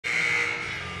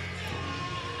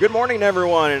Good morning,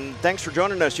 everyone, and thanks for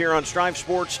joining us here on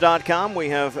StriveSports.com. We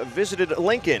have visited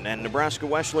Lincoln and Nebraska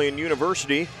Wesleyan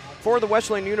University for the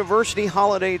Wesleyan University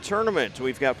Holiday Tournament.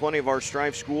 We've got plenty of our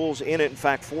Strive schools in it. In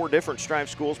fact, 4 different Strive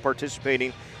schools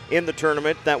participating in the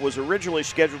tournament that was originally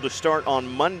scheduled to start on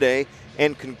Monday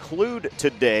and conclude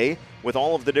today with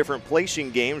all of the different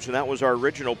placing games, and that was our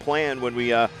original plan when we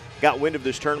got wind of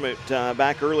this tournament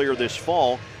back earlier this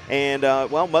fall. And,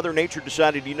 well, Mother Nature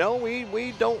decided, we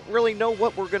don't really know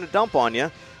what we're going to dump on you.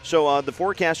 So the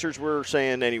forecasters were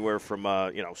saying anywhere from,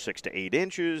 6 to 8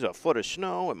 inches, a foot of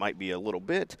snow. It might be a little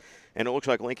bit. And it looks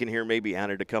like Lincoln here maybe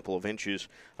added a couple of inches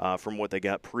from what they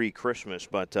got pre-Christmas.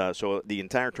 But so the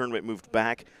entire tournament moved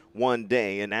back one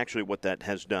day. And actually what that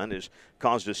has done is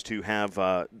caused us to have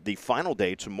the final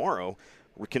day tomorrow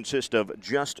consist of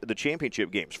just the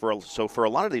championship games. So for a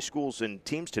lot of these schools and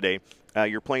teams today,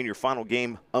 you're playing your final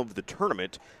game of the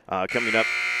tournament coming up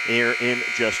here in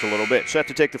just a little bit. Set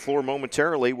to take the floor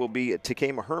momentarily will be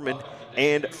Tekamah-Herman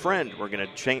and Friend. We're going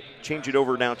to change it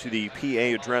over now to the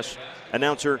PA address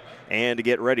announcer and to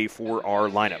get ready for our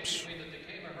lineups. The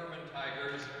Tekamah-Herman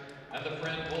Tigers and the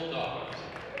Friend Bulldogs.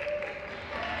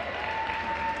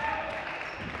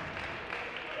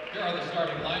 Here are the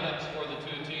starting lineups for the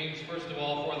two teams. First of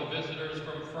all, for the visitors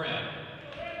from Friend.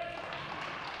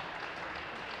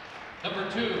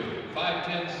 Number 2,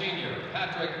 5'10" senior,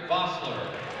 Patrick Vossler.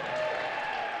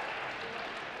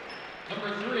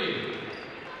 Number 3,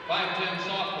 5'10"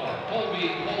 sophomore, Colby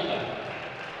Holden.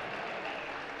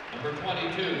 Number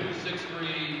 22,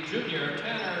 6'3" junior,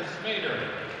 Tanner Smader.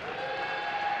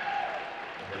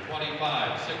 Number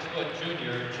 25, 6-foot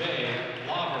junior, Jay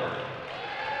Lauber.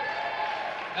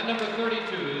 And number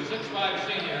 32, 6'5"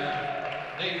 senior,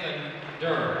 Nathan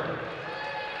Durr.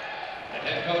 The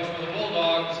head coach for the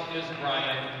Bulldogs is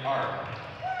Brian Hart.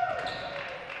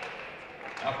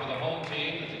 Now for the home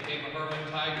team, the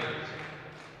Tekamah-Herman Tigers.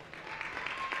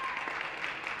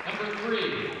 Number 3,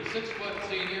 6-foot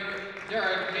senior,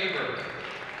 Derek Haber.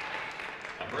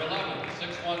 Number 11,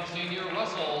 6'1" senior,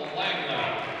 Russell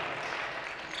Langley.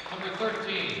 Number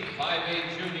 13,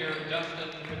 5'8" junior, Dustin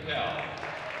Pickell.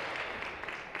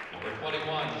 Number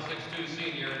 21, 6'2"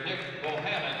 senior, Nick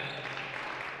Bohannon.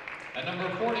 And number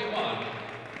 41,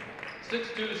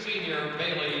 6'2" senior,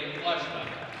 Bailey Fleshman.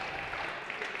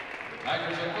 The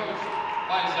Tigers are coached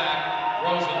by Zach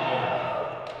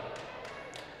Rosenberg.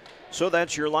 So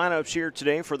that's your lineups here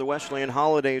today for the Wesleyan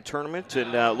Holiday Tournament,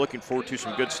 and looking forward to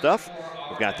some good stuff.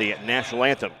 We've got the National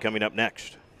Anthem coming up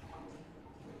next.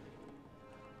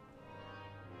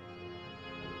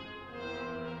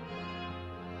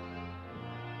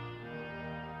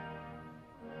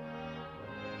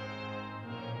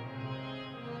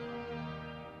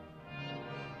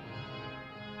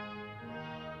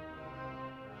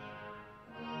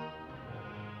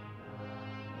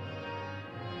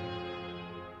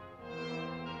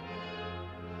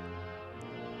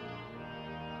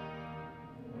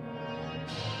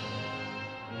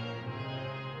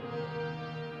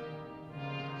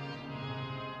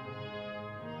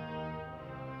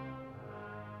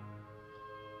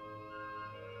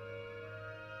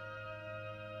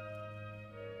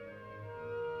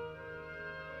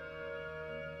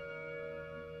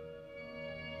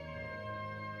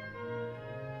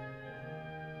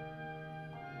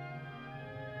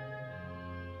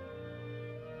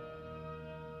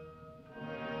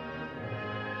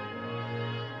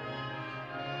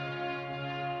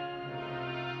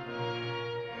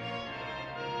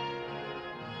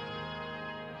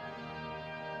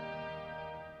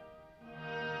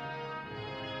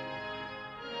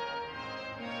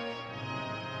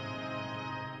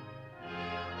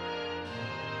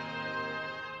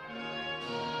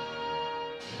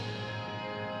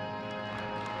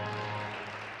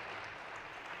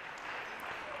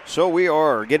 So we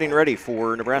are getting ready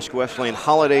for Nebraska Wesleyan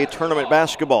Holiday Tournament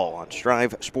basketball on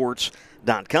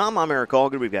StriveSports.com. I'm Eric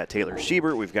Allgood. We've got Taylor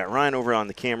Siebert. We've got Ryan over on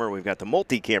the camera. We've got the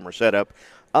multi-camera setup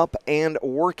up and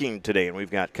working today, and we've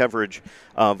got coverage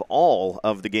of all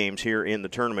of the games here in the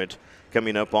tournament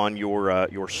coming up on your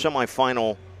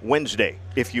semifinal Wednesday,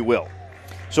 if you will.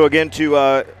 So again, to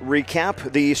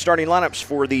recap the starting lineups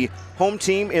for the home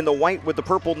team in the white with the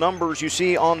purple numbers you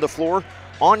see on the floor.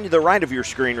 On the right of your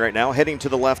screen right now, heading to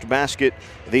the left basket,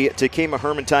 the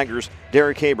Tekamah-Herman Tigers,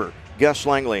 Derek Haber, Gus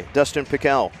Langley, Dustin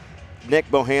Pickell, Nick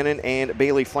Bohannon, and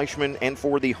Bailey Fleischman. And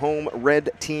for the home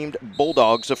red-teamed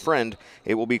Bulldogs, a friend,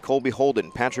 it will be Colby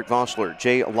Holden, Patrick Vossler,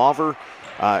 Jay Lauber,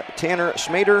 Tanner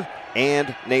Smader,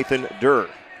 and Nathan Durr.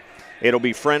 It'll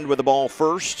be Friend with the ball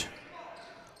first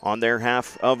on their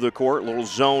half of the court. Little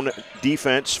zone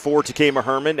defense for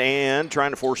Tekamah-Herman and trying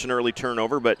to force an early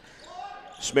turnover, but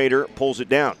Smader pulls it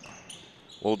down.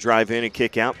 We'll drive in and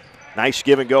kick out. Nice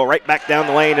give and go right back down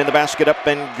the lane, and the basket up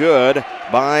and good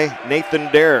by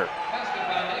Nathan Dare.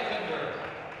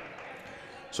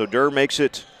 So Durr makes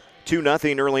it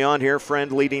 2-0 early on here.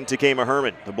 Friend leading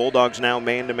Tekamah-Herman. The Bulldogs now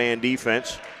man-to-man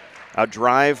defense. A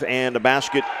drive and a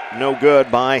basket no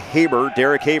good by Haber.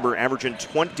 Derek Haber averaging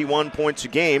 21 points a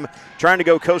game. Trying to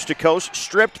go coast to coast.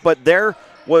 Stripped, but there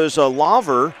was a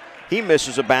Laver. He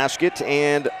misses a basket,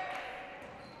 and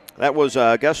that was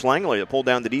Gus Langley that pulled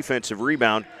down the defensive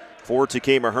rebound for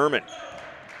Tekamah-Herman.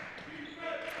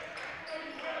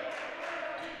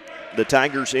 The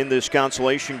Tigers in this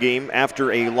consolation game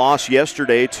after a loss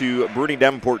yesterday to Bruning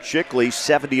Davenport Shickley,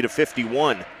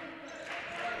 70-51.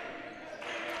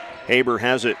 Haber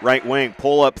has it right wing,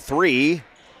 pull up three,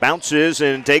 bounces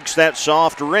and takes that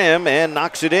soft rim and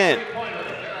knocks it in.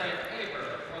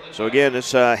 So again,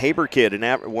 this Haber kid,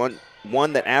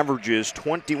 one that averages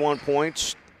 21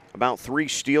 points, about 3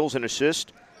 steals and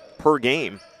assists per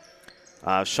game.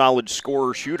 Solid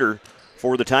scorer shooter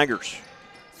for the Tigers.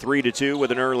 3-2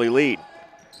 with an early lead.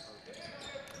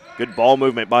 Good ball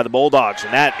movement by the Bulldogs,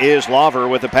 and that is Laver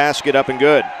with the basket up and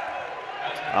good.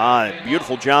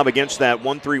 Beautiful job against that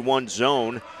 1-3-1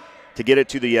 zone to get it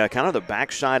to the kind of the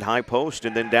backside high post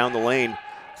and then down the lane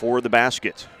for the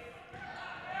basket.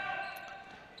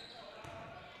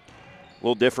 A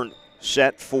little different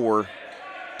set for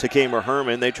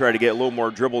Tekamah-Herman. They try to get a little more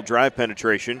dribble drive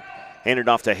penetration. Handed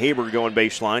off to Haber going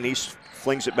baseline. He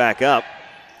flings it back up.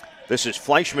 This is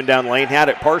Fleischman down the lane. Had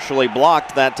it partially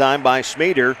blocked that time by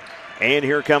Smader. And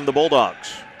here come the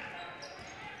Bulldogs.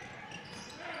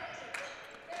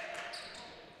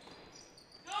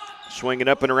 Swinging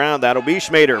up and around. That'll be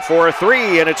Smader for a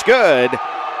three, and it's good.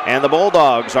 And the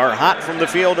Bulldogs are hot from the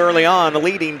field early on,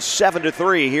 leading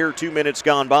 7-3 here, 2 minutes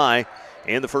gone by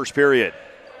in the first period.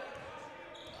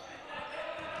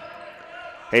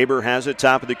 Haber has it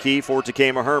top of the key for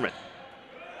Tekamah-Herman.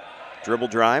 Dribble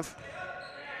drive.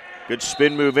 Good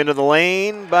spin move into the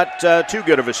lane, but too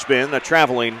good of a spin. The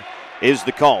traveling is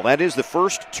the call. That is the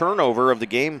first turnover of the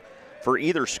game for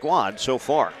either squad so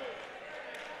far.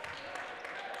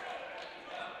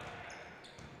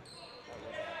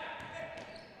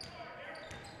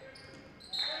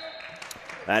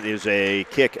 That is a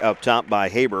kick up top by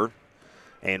Haber,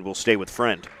 and will stay with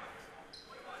Friend.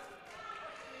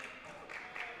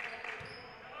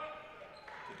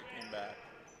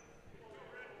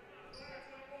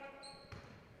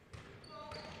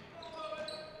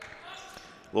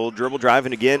 Little dribble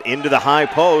driving again into the high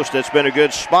post. That's been a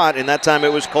good spot, and that time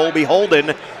it was Colby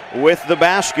Holden with the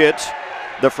basket.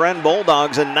 The Friend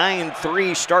Bulldogs a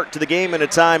 9-3 start to the game and a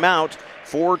timeout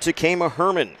for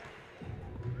Tekamah-Herman.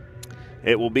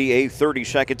 It will be a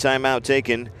 30-second timeout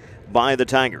taken by the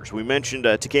Tigers. We mentioned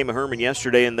Tekamah-Herman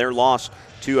yesterday in their loss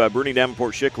to Bruning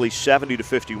Davenport Shickley,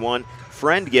 70-51.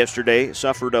 Friend yesterday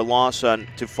suffered a loss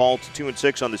to fall to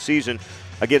 2-6 on the season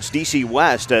against DC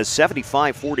West,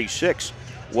 75-46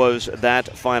 was that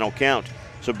final count.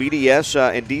 So BDS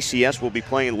and DCS will be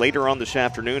playing later on this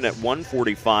afternoon at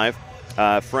 1:45.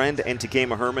 Friend and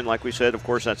Tekamah-Herman, like we said, of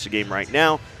course, that's the game right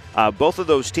now. Both of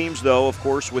those teams, though, of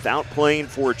course, without playing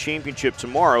for a championship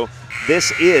tomorrow,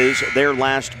 this is their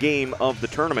last game of the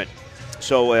tournament.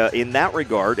 So in that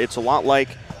regard, it's a lot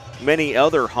like many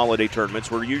other holiday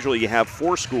tournaments where usually you have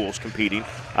 4 schools competing.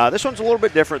 This one's a little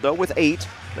bit different, though, with 8,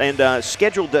 and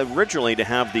scheduled originally to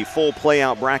have the full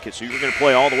play-out bracket. So you were going to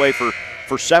play all the way for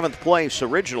 7th place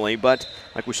originally, but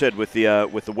like we said, with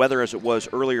the weather as it was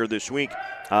earlier this week,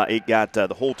 it got the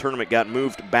whole tournament got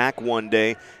moved back one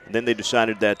day, and then they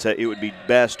decided that it would be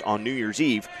best on New Year's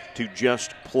Eve to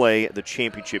just play the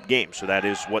championship game. So that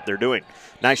is what they're doing.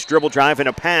 Nice dribble drive and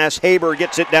a pass. Haber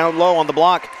gets it down low on the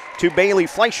block to Bailey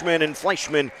Fleischman, and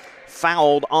Fleischman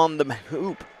fouled on the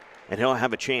hoop, and he'll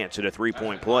have a chance at a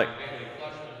 3-point play.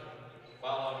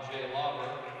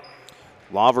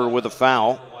 Laver with a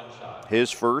foul. His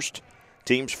first,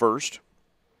 team's first.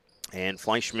 And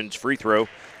Fleischman's free throw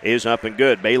is up and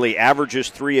good. Bailey averages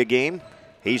 3 a game.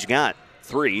 He's got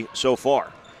 3 so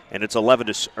far. And it's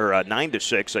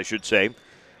 9-6, I should say.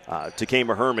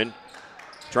 Tekamah-Herman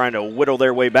trying to whittle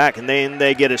their way back. And then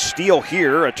they get a steal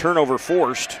here, a turnover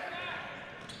forced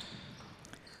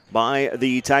by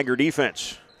the Tiger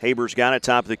defense. Haber's got it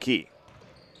top of the key.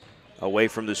 Away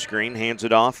from the screen, hands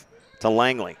it off to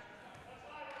Langley.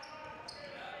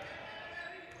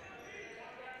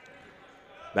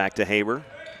 Back to Haber.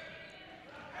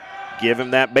 Give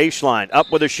him that baseline. Up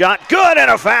with a shot. Good,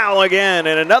 and a foul again,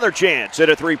 and another chance at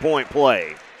a 3-point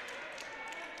play.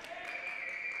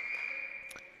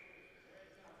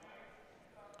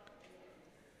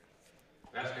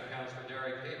 Basket counts for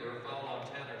Derek Haber. Foul on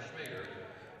 10,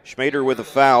 Schmader with a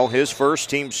foul, his first,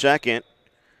 team second.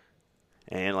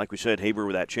 And like we said, Haber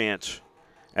with that chance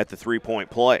at the three-point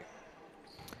play.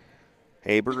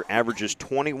 Haber averages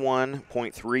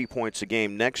 21.3 points a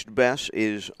game. Next best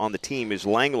is on the team is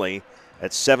Langley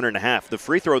at 7.5. The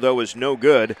free throw, though, is no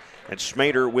good, and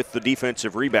Schmader with the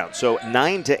defensive rebound. So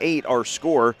 9-8 our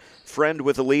score. Friend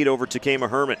with the lead over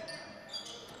Tekamah-Herman.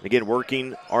 Again,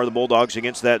 working are the Bulldogs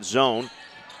against that zone.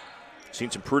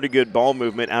 Seen some pretty good ball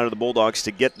movement out of the Bulldogs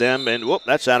to get them, and whoop,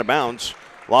 that's out of bounds.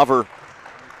 Laver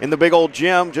in the big old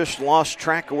gym just lost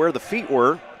track of where the feet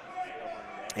were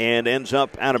and ends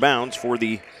up out of bounds for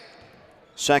the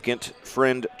second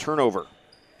Friend turnover.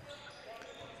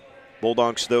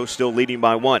 Bulldogs, though, still leading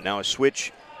by 1. Now a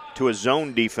switch to a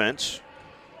zone defense.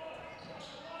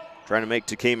 Trying to make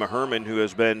Tekamah-Herman, who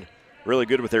has been really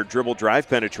good with their dribble drive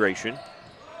penetration,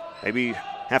 maybe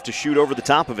have to shoot over the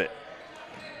top of it.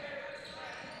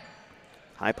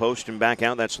 High post and back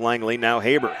out. That's Langley. Now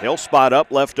Haber. He'll spot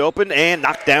up, left open, and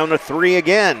knock down a three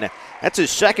again. That's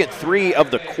his second three of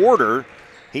the quarter.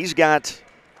 He's got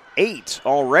 8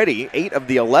 already, 8 of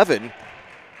the 11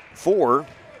 for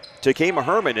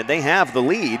Tekamah-Herman, and they have the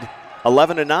lead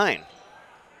 11-9.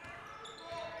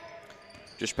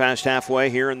 Just past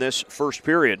halfway here in this first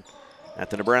period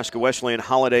at the Nebraska Wesleyan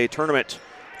Holiday Tournament.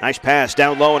 Nice pass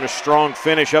down low and a strong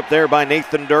finish up there by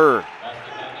Nathan Durr.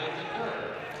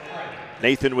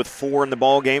 Nathan with 4 in the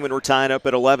ball game, and we're tied up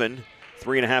at 11.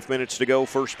 3.5 minutes to go,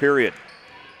 first period.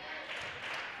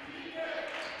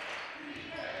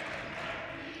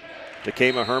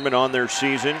 Tekamah-Herman on their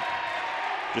season,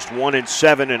 just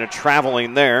 1-7 and a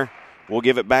traveling there. We'll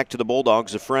give it back to the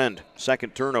Bulldogs, a Friend.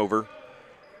 Second turnover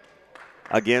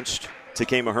against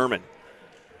Tekamah-Herman.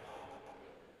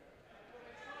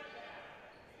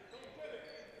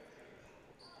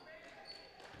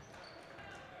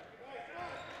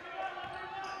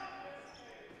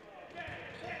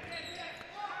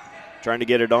 Trying to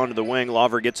get it onto the wing.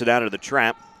 Laver gets it out of the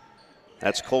trap.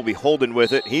 That's Colby Holden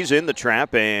with it. He's in the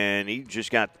trap, and he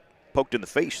just got poked in the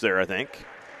face there, I think.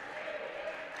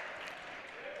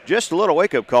 Just a little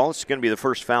wake-up call. It's going to be the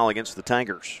first foul against the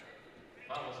Tigers.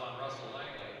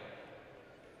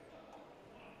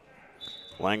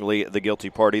 Langley, the guilty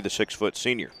party, the 6-foot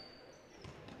senior.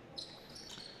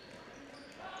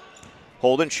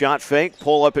 Holden, shot fake,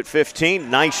 pull up at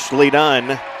 15. Nicely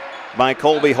done by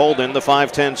Colby Holden, the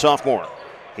 5'10 sophomore.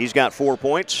 He's got 4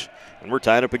 points, and we're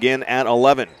tied up again at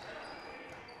 11.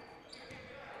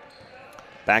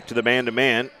 Back to the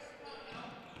man-to-man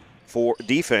for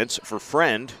defense for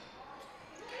Friend.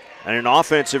 And an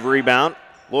offensive rebound.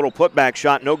 Little putback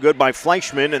shot, no good by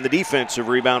Fleischman, and the defensive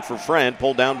rebound for Friend,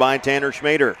 pulled down by Tanner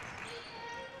Schmader.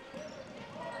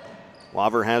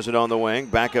 Laver has it on the wing.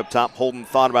 Back up top, Holden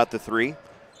thought about the three,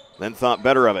 then thought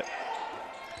better of it.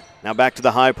 Now back to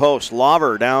the high post.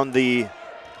 Laver down the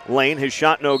lane. His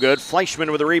shot no good.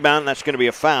 Fleischman with a rebound, and that's going to be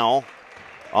a foul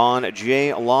on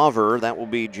Jay Laver. That will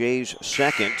be Jay's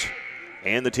second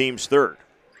and the team's third.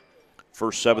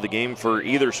 First sub of the game for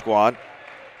either squad.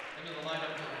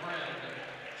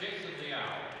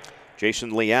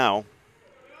 Jason Liao.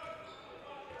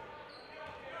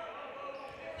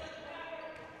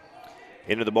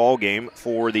 Into the ball game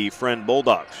for the Friend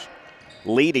Bulldogs.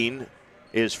 Leading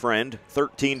is Friend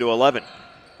 13-11. A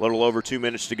little over 2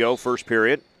 minutes to go, first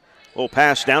period. Little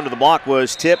pass down to the block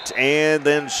was tipped and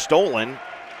then stolen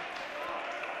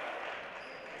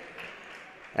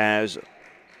as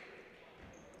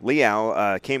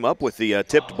Liao came up with the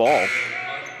tipped ball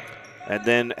and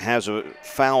then has a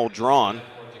foul drawn.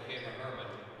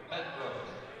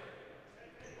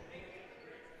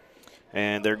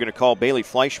 And they're going to call Bailey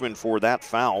Fleischman for that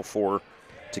foul for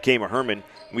Tekamah-Herman.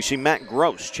 We see Matt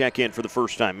Gross check in for the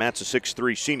first time. Matt's a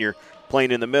 6'3 senior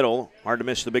playing in the middle. Hard to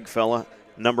miss the big fella,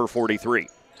 number 43.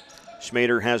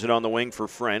 Schmader has it on the wing for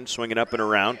Friend, swinging up and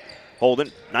around.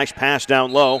 Holden, nice pass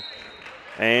down low.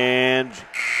 And,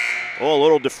 a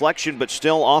little deflection, but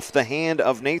still off the hand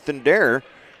of Nathan Dare.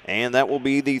 And that will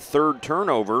be the third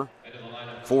turnover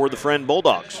for the Friend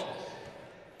Bulldogs.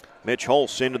 Mitch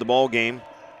Holst into the ball game.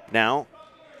 Now,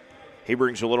 he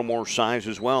brings a little more size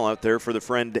as well out there for the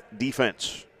Friend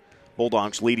defense.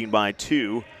 Bulldogs leading by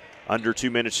 2, under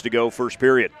 2 minutes to go, first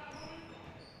period.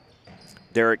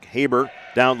 Derek Haber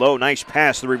down low, nice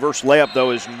pass. The reverse layup,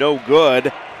 though, is no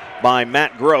good by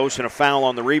Matt Gross, and a foul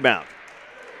on the rebound.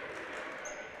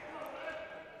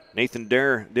 Nathan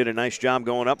Dare did a nice job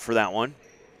going up for that one.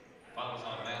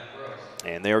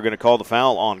 And they are going to call the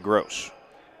foul on Gross.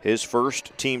 His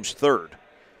first, team's third.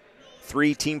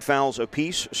 3 team fouls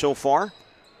apiece so far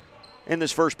in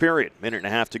this first period. Minute and a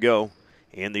half to go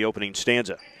in the opening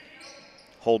stanza.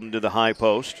 Holden to the high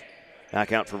post.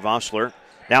 Back out for Vossler.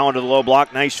 Now into the low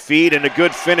block. Nice feed and a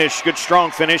good finish. Good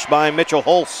strong finish by Mitchell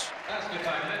Holtz.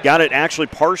 Got it actually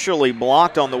partially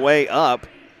blocked on the way up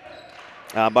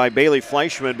by Bailey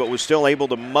Fleischman, but was still able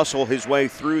to muscle his way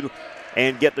through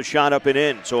and get the shot up and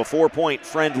in. So a 4-point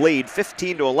Friend lead,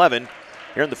 15-11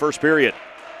 here in the first period.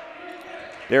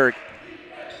 Derek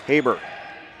Haber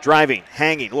driving,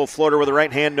 hanging, a little floater with the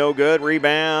right hand, no good.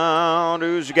 Rebound,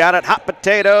 who's got it? Hot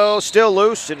potato, still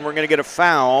loose, and we're going to get a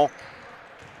foul.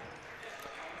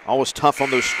 Always tough on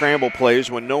those scramble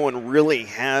plays when no one really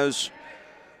has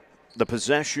the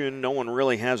possession, no one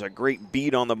really has a great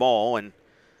beat on the ball, and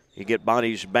you get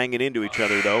bodies banging into each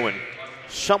other, though, and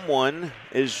someone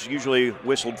is usually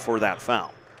whistled for that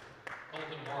foul.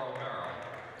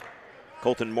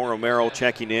 Colton Moromero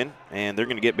checking in, and they're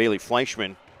going to get Bailey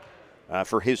Fleischman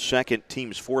for his second,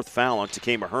 team's fourth foul on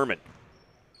Tekamah-Herman.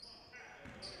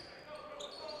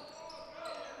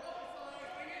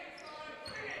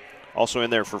 Also in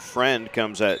there for Friend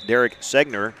comes Derek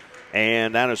Segner,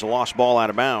 and that is a lost ball out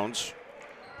of bounds.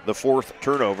 The fourth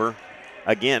turnover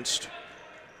against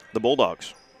the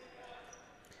Bulldogs.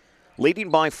 Leading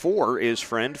by 4 is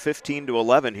Friend,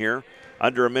 15-11 here,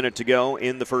 under a minute to go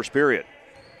in the first period.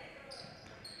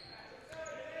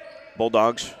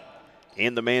 Bulldogs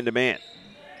in the man-to-man.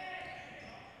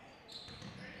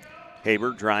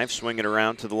 Haber drives, swinging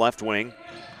around to the left wing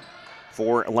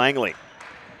for Langley.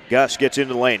 Gus gets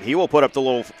into the lane. He will put up the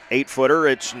little 8-footer.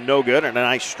 It's no good, and a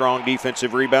nice strong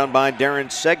defensive rebound by Darren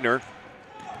Segner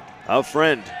of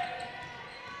Friend.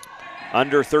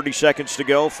 Under 30 seconds to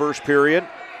go, first period.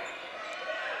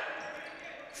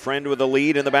 Friend with a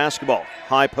lead in the basketball.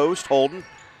 High post, Holden.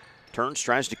 Turns,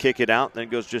 tries to kick it out, then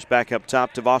goes just back up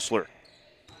top to Vossler.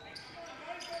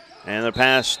 And the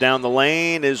pass down the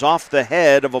lane is off the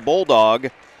head of a Bulldog.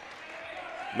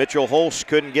 Mitchell Holtz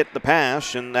couldn't get the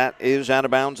pass, and that is out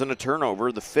of bounds and a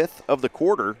turnover, the 5th of the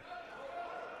quarter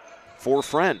for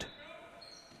Friend.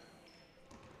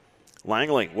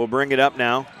 Langley will bring it up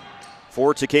now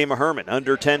for Tekamah-Herman.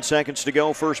 Under 10 seconds to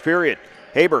go, first period.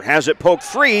 Haber has it poked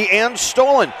free and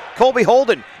stolen. Colby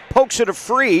Holden pokes it a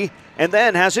free and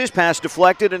then has his pass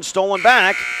deflected and stolen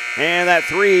back. And that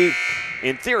three,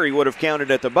 in theory, would have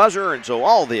counted at the buzzer, and so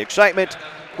all the excitement.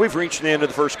 We've reached the end of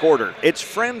the first quarter. It's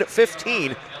Friend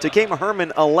 15,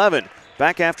 Tekamah-Herman 11.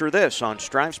 Back after this on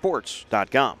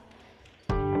StriveSports.com.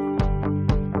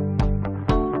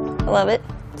 I love it.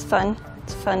 It's fun.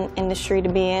 It's a fun industry to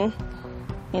be in.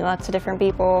 Meet lots of different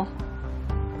people,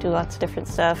 do lots of different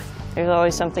stuff. There's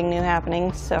always something new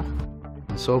happening, so.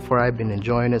 So far, I've been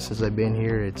enjoying it since I've been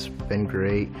here. It's been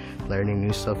great, learning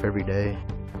new stuff every day.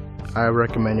 I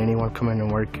recommend anyone come in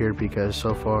and work here because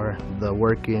so far the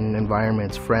working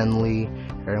environment's friendly,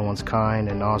 everyone's kind,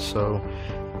 and also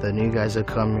the new guys that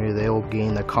come here, they will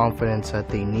gain the confidence that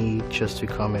they need just to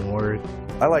come and work.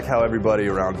 I like how everybody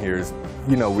around here is,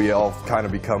 we all kind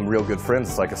of become real good friends.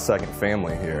 It's like a second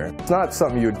family here. It's not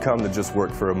something you would come to just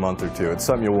work for a month or two. It's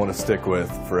something you'll want to stick with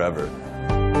forever.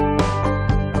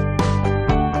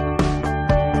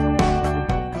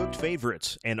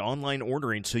 Favorites and online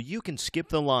ordering so you can skip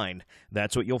the line.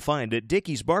 That's what you'll find at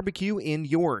Dickey's Barbecue in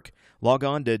York. Log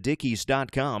on to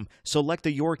Dickeys.com, select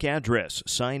the York address,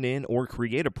 sign in or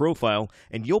create a profile,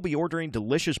 and you'll be ordering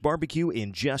delicious barbecue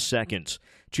in just seconds.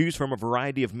 Choose from a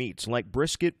variety of meats like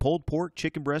brisket, pulled pork,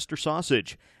 chicken breast, or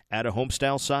sausage. Add a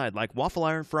home-style side like waffle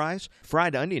iron fries,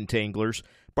 fried onion tanglers,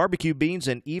 barbecue beans,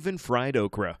 and even fried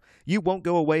okra. You won't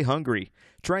go away hungry.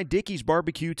 Try Dickey's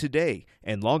Barbecue today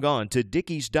and log on to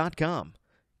Dickeys.com.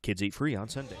 Kids eat free on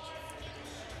Sundays.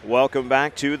 Welcome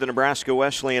back to the Nebraska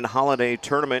Wesleyan Holiday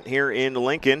Tournament here in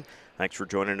Lincoln. Thanks for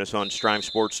joining us on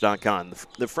StriveSports.com.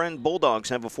 The Friend Bulldogs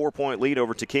have a 4-point lead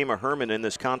over Tekamah-Herman in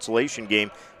this consolation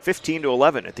game,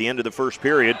 15-11 at the end of the first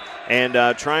period,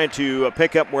 and trying to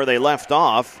pick up where they left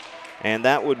off, and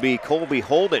that would be Colby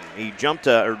Holden. He jumped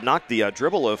or knocked the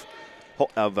dribble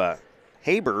of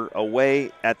Haber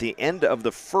away at the end of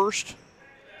the first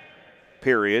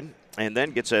period, and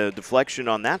then gets a deflection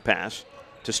on that pass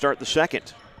to start the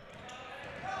second.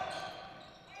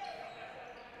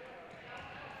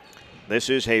 This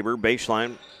is Haber,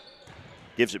 baseline,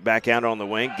 gives it back out on the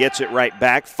wing, gets it right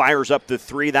back, fires up the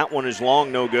three. That one is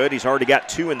long, no good. He's already got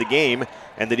 2 in the game,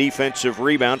 and the defensive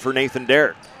rebound for Nathan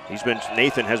Dare.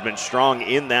 Nathan has been strong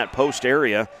in that post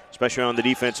area, especially on the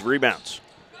defensive rebounds.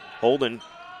 Holden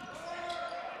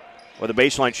with a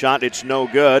baseline shot, it's no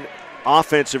good.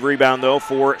 Offensive rebound, though,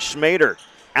 for Smader.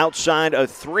 Outside a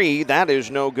 3, that is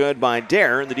no good by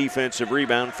Dare, and the defensive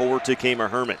rebound for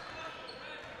Tekamah-Herman.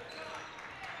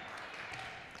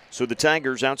 So the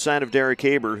Tigers, outside of Derek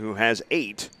Haber, who has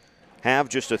 8, have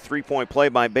just a 3-point play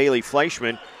by Bailey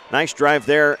Fleischman. Nice drive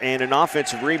there and an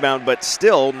offensive rebound, but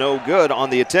still no good on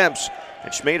the attempts.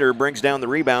 And Schmader brings down the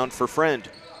rebound for Friend.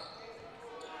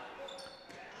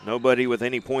 Nobody with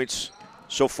any points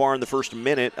so far in the first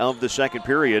minute of the second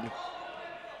period.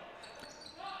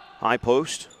 High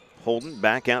post, Holden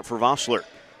back out for Vossler.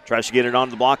 Tries to get it on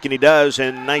the block, and he does,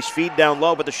 and nice feed down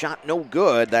low, but the shot no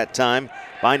good that time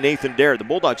by Nathan Dare. The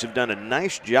Bulldogs have done a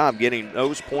nice job getting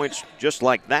those points just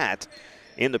like that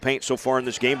in the paint so far in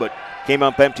this game, but came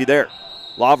up empty there.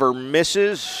 Laver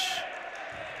misses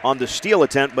on the steal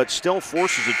attempt, but still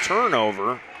forces a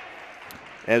turnover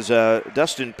as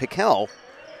Dustin Pickell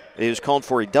is called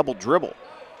for a double dribble.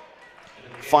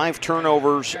 5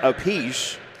 turnovers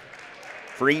apiece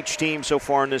for each team so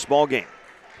far in this ball game.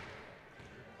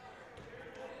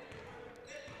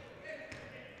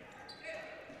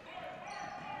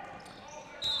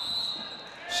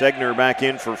 Segner back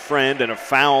in for Friend, and a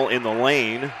foul in the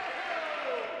lane.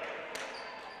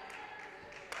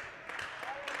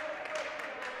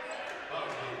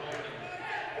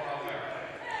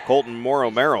 Colton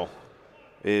Morrow-Merrill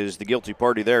is the guilty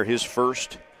party there, his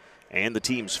first and the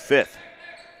team's 5th.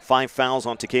 5 fouls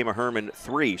on Tekamah-Herman,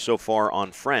 3 so far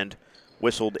on Friend,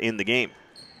 whistled in the game.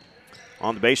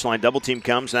 On the baseline, double team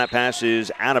comes, that pass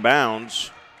is out of bounds.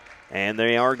 And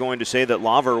they are going to say that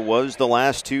Laver was the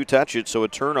last to touch it, so a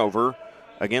turnover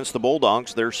against the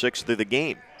Bulldogs, their 6th of the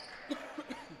game.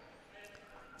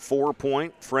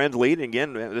 4-point Friend lead.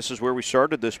 Again, this is where we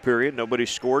started this period. Nobody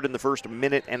scored in the first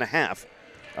minute and a half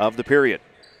of the period.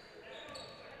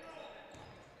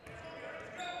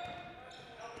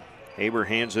 Haber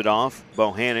hands it off.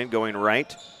 Bohannon going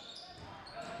right.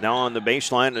 Now on the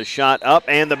baseline, a shot up,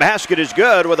 and the basket is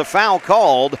good with a foul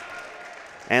called.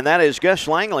 And that is Gus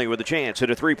Langley with a chance at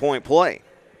a 3-point play.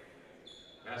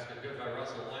 Basket good by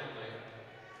Russell Langley.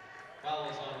 Foul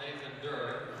is on Nathan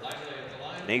Durr. Langley at the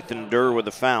line. Nathan Durr with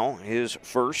a foul, his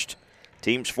first,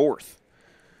 team's 4th.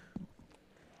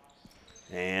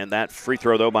 And that free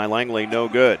throw, though, by Langley, no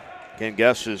good. Again,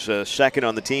 Gus is second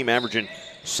on the team, averaging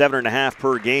 7.5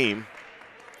 per game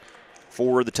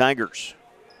for the Tigers.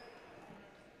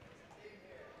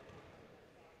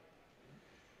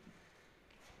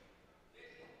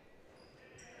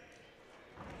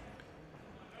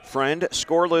 Friend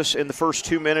scoreless in the first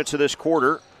 2 minutes of this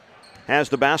quarter. Has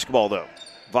the basketball, though.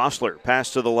 Vossler,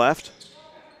 pass to the left.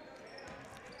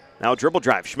 Now dribble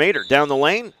drive. Schmader down the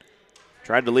lane.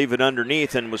 Tried to leave it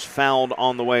underneath and was fouled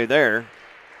on the way there.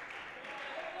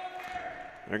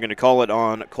 They're going to call it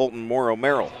on Colton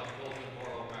Morrow-Merrill.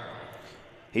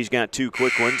 He's got 2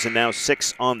 quick ones and now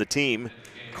 6 on the team.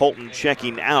 Colton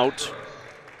checking out.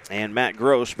 And Matt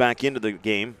Gross back into the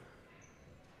game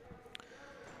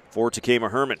for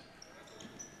Tekamah-Herman.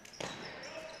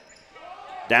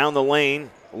 Down the lane,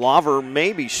 Laver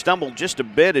maybe stumbled just a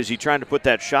bit as he tried to put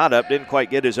that shot up. Didn't quite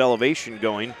get his elevation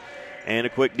going. And a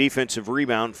quick defensive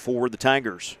rebound for the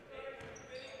Tigers.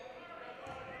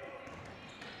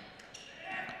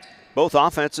 Both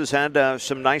offenses had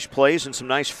some nice plays and some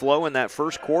nice flow in that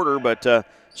first quarter, but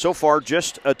so far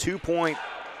just a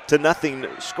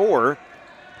 2-0 score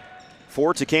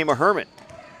for Tekamah-Herman.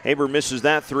 Haber misses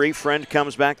that 3. Friend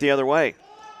comes back the other way.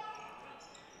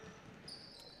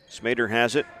 Schmader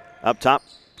has it up top.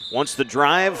 Wants the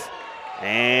drive.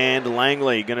 And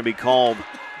Langley going to be called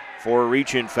for a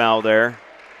reach-in foul there.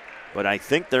 But I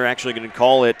think they're actually going to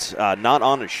call it not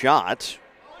on a shot.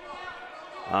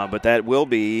 But that will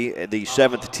be the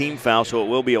 7th team foul, so it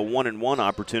will be a 1-and-1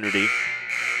 opportunity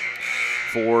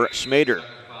for Schmader.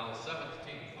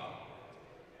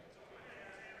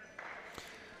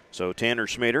 So Tanner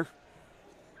Schmader.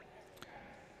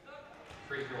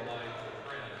 Free throw line for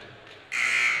Friend.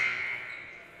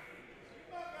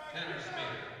 Tanner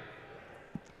Schmader.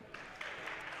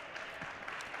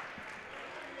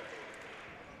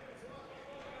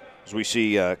 As we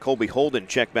see Colby Holden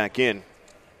check back in.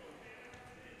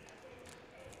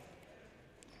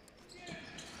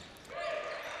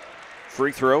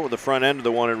 Free throw at the front end of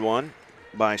the 1-and-1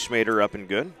 by Schmader, up and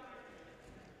good.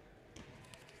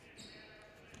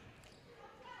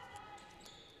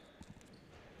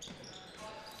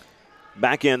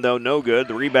 Back end, though, no good.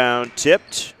 The rebound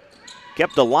tipped,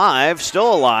 kept alive,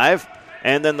 still alive,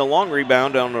 and then the long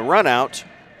rebound on the run out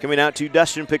coming out to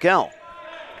Dustin Pickell.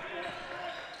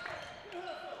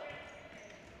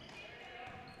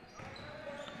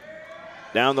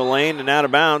 Down the lane and out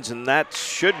of bounds, and that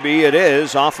should be, it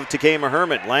is, off of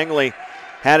Tekamah-Herman. Langley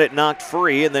had it knocked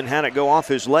free and then had it go off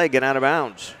his leg and out of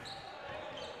bounds.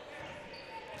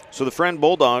 So the Friend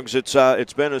Bulldogs,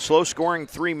 it's been a slow-scoring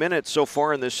 3 minutes so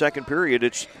far in this second period.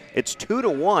 It's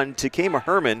 2-1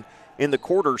 Tekamah-Herman in the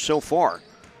quarter so far.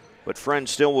 But Friend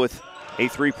still with a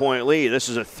 3-point lead. This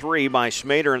is a 3 by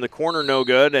Smader in the corner, no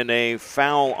good, and a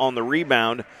foul on the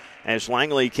rebound as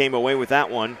Langley came away with that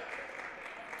one.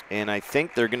 And I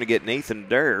think they're going to get Nathan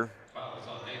Durr.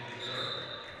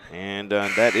 And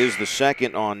that is the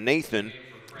second on Nathan,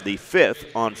 the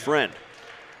 5th on Friend.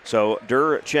 So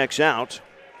Durr checks out,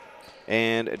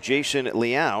 and Jason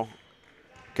Liao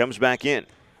comes back in.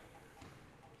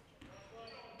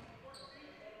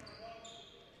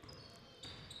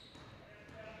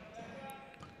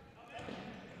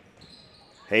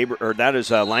 That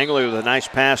is Langley with a nice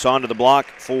pass onto the block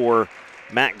for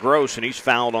Matt Gross, and he's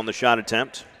fouled on the shot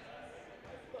attempt.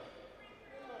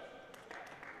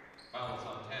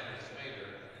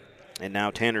 And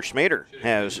now Tanner Smader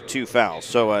has 2 fouls.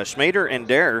 So Smader and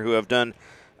Dare, who have done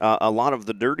a lot of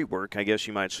the dirty work, I guess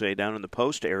you might say, down in the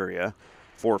post area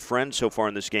for Friend so far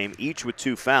in this game, each with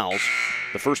 2 fouls.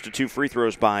 The first of 2 free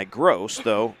throws by Gross,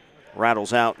 though,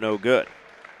 rattles out, no good.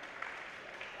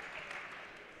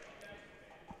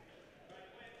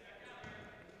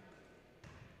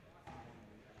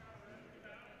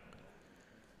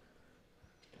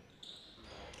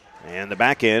 And the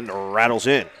back end rattles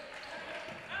in.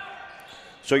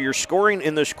 So you're scoring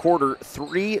in this quarter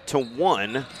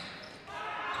 3-1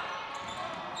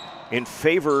 in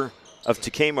favor of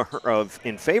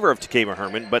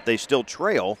Tekamah-Herman, but they still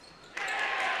trail.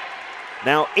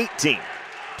 Now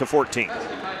 18-14.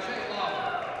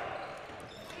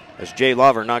 As Jay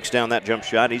Lover knocks down that jump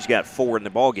shot, he's got 4 in the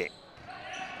ball game.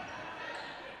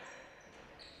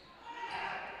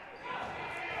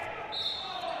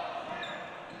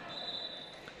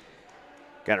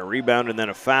 Got a rebound and then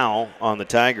a foul on the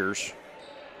Tigers.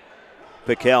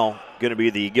 Piquel going to be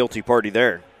the guilty party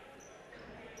there.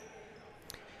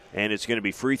 And it's going to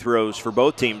be free throws for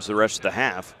both teams the rest of the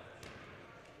half.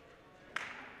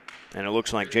 And it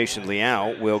looks like Jason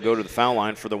Liao will go to the foul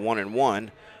line for the 1-and-1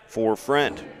 for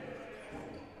Friend.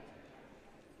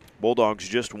 Bulldogs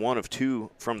just 1 of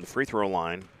 2 from the free throw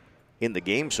line in the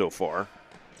game so far.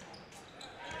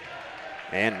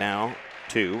 And now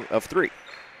 2 of 3.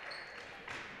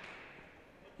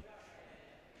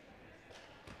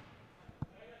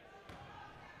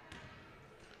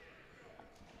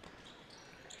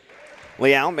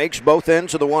 Liao makes both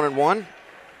ends of the 1-and-1.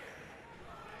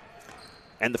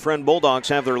 And the Friend Bulldogs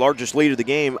have their largest lead of the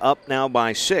game, up now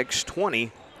by 6,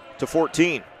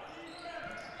 20-14.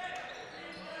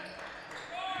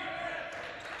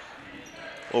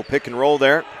 Little pick and roll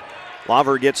there.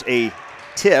 Laver gets a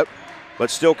tip, but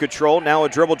still controlled. Now a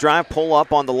dribble drive, pull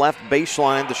up on the left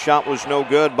baseline. The shot was no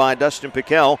good by Dustin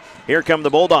Piquel. Here come the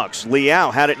Bulldogs.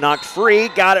 Liao had it knocked free,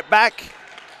 got it back,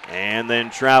 and then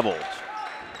traveled.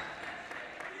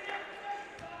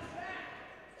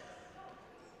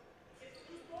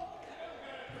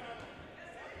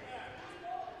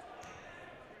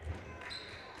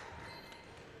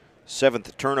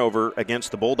 Seventh turnover against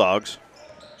the Bulldogs.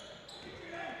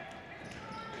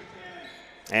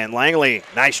 And Langley,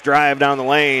 nice drive down the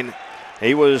lane.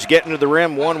 He was getting to the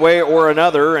rim one way or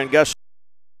another, and Gus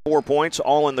 4 points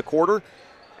all in the quarter.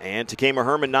 And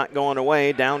Tekamah-Herman not going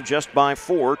away, down just by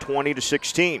 4,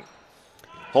 20-16.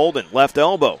 Holden, left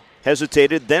elbow,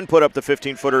 hesitated, then put up the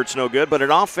 15-footer. It's no good, but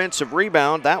an offensive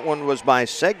rebound. That one was by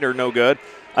Segner, no good.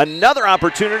 Another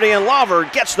opportunity, and Laver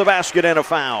gets the basket and a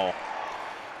foul.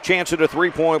 Chance at a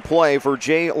 3-point play for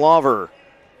Jay Laver.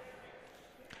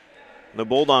 The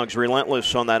Bulldogs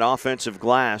relentless on that offensive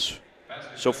glass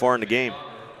so far in the game.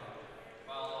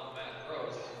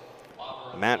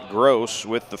 Matt Gross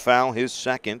with the foul, his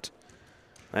second.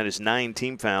 That is 9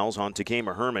 team fouls on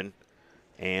Tekamah-Herman.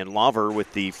 And Laver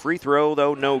with the free throw,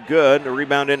 though no good. A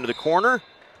rebound into the corner.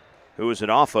 Who is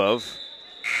it off of?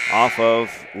 Off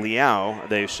of Liao,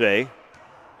 they say.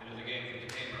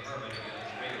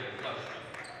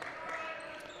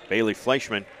 Bailey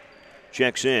Fleischman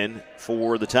checks in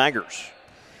for the Tigers.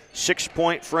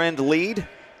 6-point Friend lead.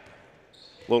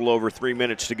 A little over 3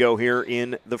 minutes to go here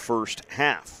in the first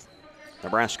half.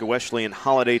 Nebraska Wesleyan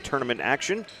Holiday Tournament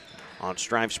action on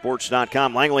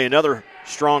StriveSports.com. Langley, another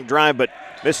strong drive, but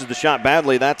misses the shot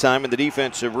badly that time, and the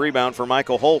defensive rebound for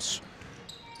Michael Holtz.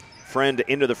 Friend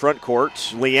into the front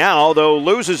court. Liao, though,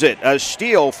 loses it. A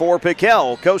steal for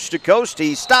Piquel. Coast to coast,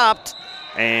 he stopped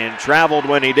and traveled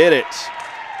when he did it.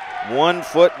 1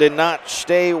 foot did not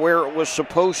stay where it was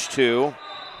supposed to.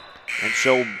 And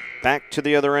so back to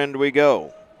the other end we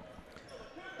go.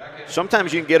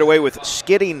 Sometimes you can get away with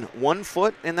skidding 1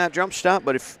 foot in that jump stop,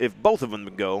 but if both of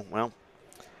them go, well,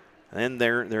 then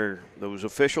those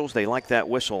officials, they like that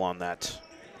whistle on that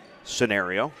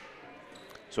scenario.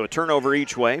 So a turnover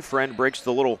each way. Friend breaks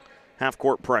the little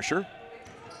half-court pressure.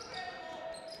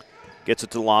 Gets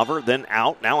it to Laver, then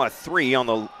out. Now a 3 on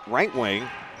the right wing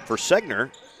for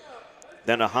Segner.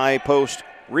 Then a high post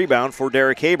rebound for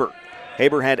Derek Haber.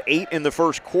 Haber had 8 in the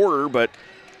first quarter, but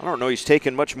I don't know, he's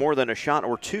taken much more than a shot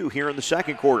or 2 here in the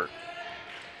second quarter.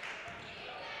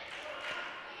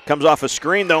 Comes off a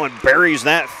screen, though, and buries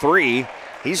that 3.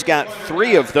 He's got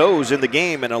 3 of those in the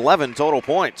game and 11 total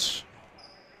points.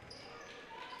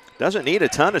 Doesn't need a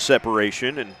ton of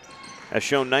separation and has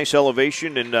shown nice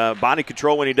elevation and body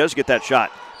control when he does get that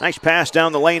shot. Nice pass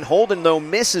down the lane. Holden, though,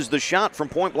 misses the shot from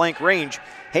point-blank range.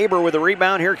 Haber with a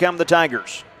rebound. Here come the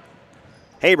Tigers.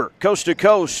 Haber, coast to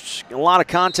coast. A lot of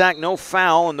contact, no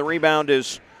foul, and the rebound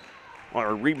is,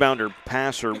 or rebound or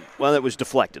pass, or, well, it was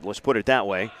deflected. Let's put it that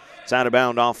way. It's out of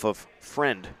bound off of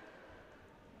Friend.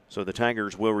 So the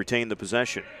Tigers will retain the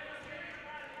possession.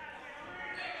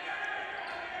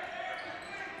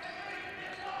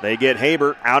 They get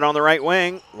Haber out on the right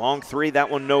wing. Long 3, that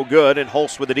one no good, and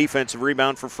Holst with a defensive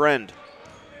rebound for Friend.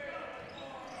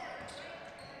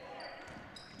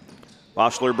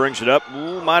 Bossler brings it up.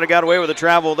 Might have got away with a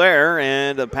travel there,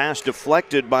 and a pass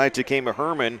deflected by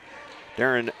Tekamah-Herman.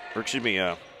 Nick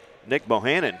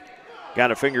Bohannon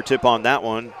got a fingertip on that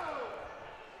one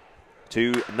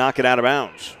to knock it out of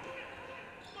bounds.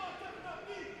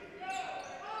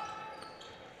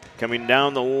 Coming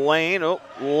down the lane. Oh,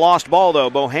 lost ball, though.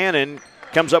 Bohannon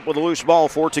comes up with a loose ball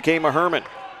for Tekamah-Herman.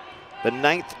 The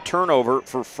 9th turnover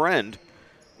for Friend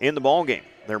in the ballgame.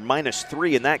 They're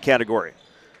 -3 in that category.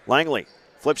 Langley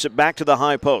flips it back to the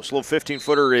high post. Little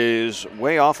 15-footer is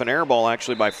way off, an air ball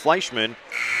actually by Fleischman.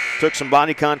 Took some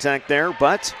body contact there,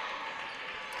 but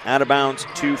out of bounds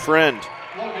to Friend.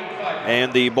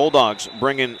 And the Bulldogs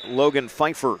bring in Logan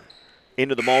Pfeiffer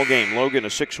into the ball game. Logan, a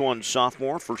 6'1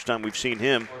 sophomore, first time we've seen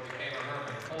him.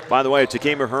 By the way,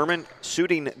 Tekamah-Herman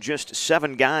suiting just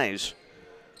 7 guys.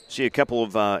 See a couple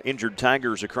of injured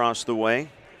Tigers across the way.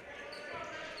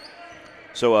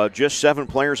 So just 7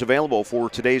 players available for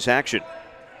today's action.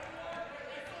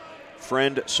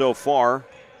 Friend so far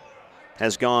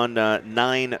has gone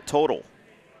 9 total.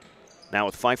 Now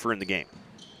with Pfeiffer in the game.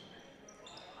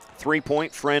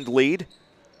 3-point Friend lead.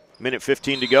 Minute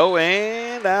 15 to go,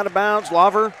 and out of bounds.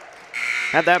 Laver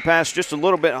had that pass just a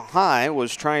little bit high,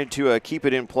 was trying to keep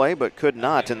it in play, but could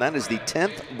not, and that is the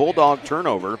 10th Bulldog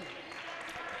turnover.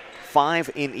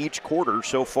 5 in each quarter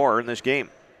so far in this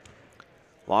game.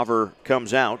 Laver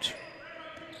comes out,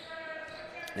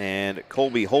 and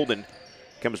Colby Holden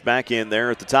comes back in there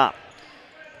at the top.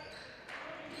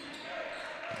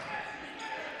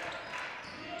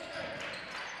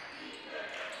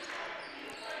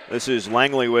 This is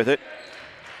Langley with it.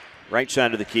 Right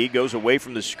side of the key, goes away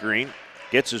from the screen.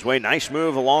 Gets his way, nice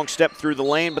move, a long step through the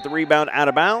lane, but the rebound out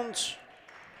of bounds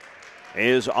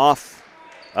is off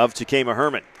of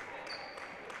Tekamah-Herman.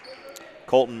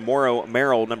 Colton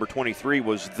Merrill, number 23,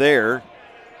 was there,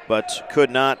 but could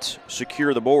not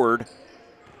secure the board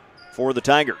for the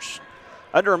Tigers.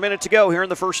 Under a minute to go here in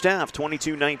the first half.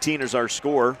 22-19 is our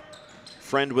score.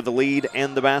 Friend with the lead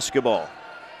and the basketball.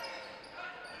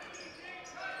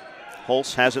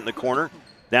 Holst has it in the corner.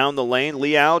 Down the lane.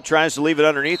 Liao tries to leave it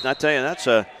underneath. And I tell you, that's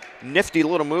a nifty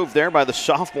little move there by the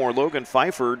sophomore Logan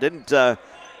Pfeiffer. Didn't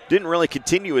really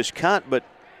continue his cut, but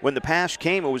when the pass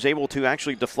came, it was able to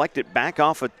actually deflect it back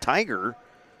off a Tiger.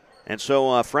 And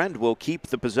so Friend will keep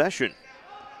the possession.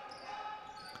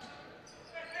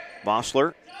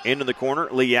 Bossler into the corner.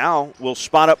 Liao will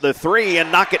spot up the 3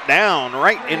 and knock it down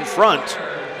right in front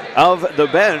of the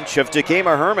bench of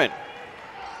Tekamah-Herman.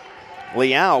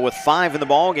 Liao with 5 in the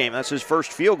ball game. That's his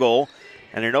first field goal,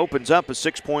 and it opens up a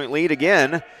 6-point lead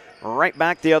again. Right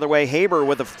back the other way. Haber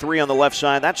with a 3 on the left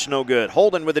side. That's no good.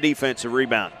 Holden with a defensive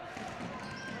rebound.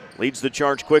 Leads the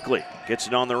charge quickly. Gets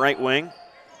it on the right wing.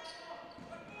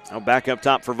 Now back up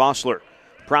top for Vossler.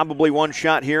 Probably one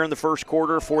shot here in the first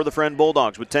quarter for the Friend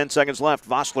Bulldogs with 10 seconds left.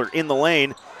 Vossler in the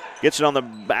lane. Gets it on the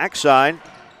backside.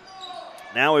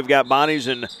 Now we've got bodies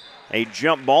in a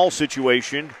jump ball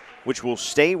situation, which will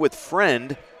stay with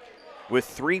Friend with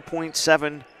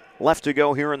 3.7 left to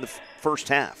go here in the first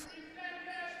half.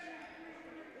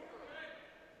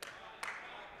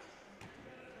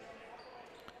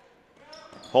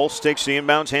 Holst takes the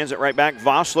inbounds, hands it right back.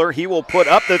 Vossler, he will put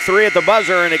up the 3 at the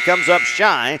buzzer, and it comes up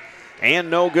shy and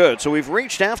no good. So we've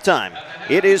reached halftime.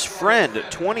 It is Friend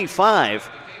 25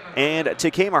 and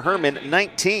Tekamah-Herman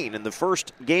 19 in the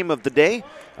first game of the day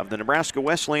of the Nebraska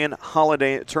Wesleyan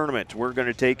Holiday Tournament. We're going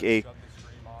to take a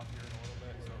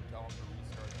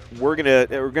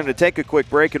quick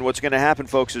break, and what's going to happen,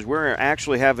 folks, is we're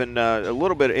actually having a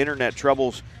little bit of internet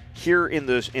troubles here in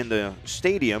the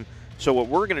stadium. So what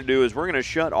we're going to do is we're going to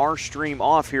shut our stream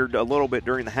off here a little bit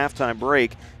during the halftime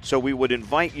break. So we would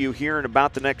invite you here in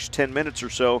about the next 10 minutes or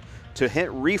so to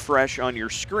hit refresh on your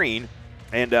screen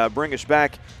and bring us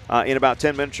back in about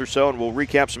 10 minutes or so, and we'll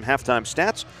recap some halftime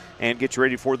stats and get you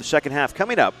ready for the second half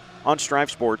coming up on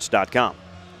StriveSports.com.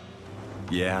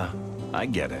 Yeah, I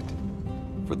get it.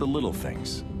 For the little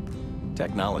things.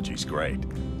 Technology's great.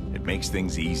 It makes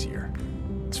things easier.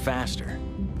 It's faster.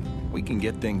 We can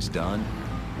get things done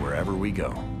wherever we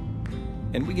go.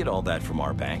 And we get all that from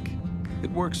our bank. It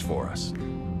works for us.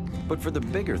 But for the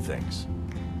bigger things,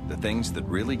 the things that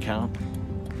really count,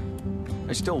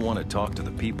 I still want to talk to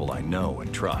the people I know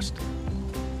and trust.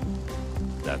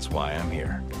 That's why I'm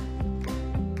here.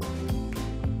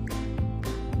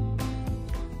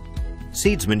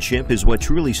 Seedsmanship is what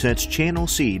truly sets Channel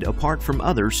Seed apart from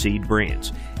other seed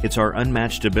brands. It's our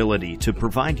unmatched ability to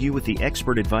provide you with the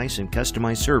expert advice and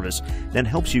customized service that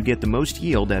helps you get the most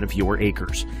yield out of your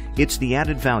acres. It's the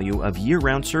added value of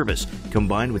year-round service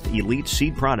combined with elite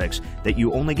seed products that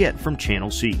you only get from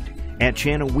Channel Seed. At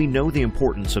Channel, we know the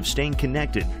importance of staying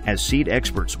connected. As seed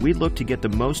experts, we look to get the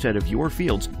most out of your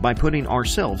fields by putting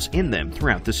ourselves in them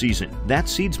throughout the season.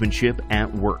 That's seedsmanship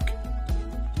at work.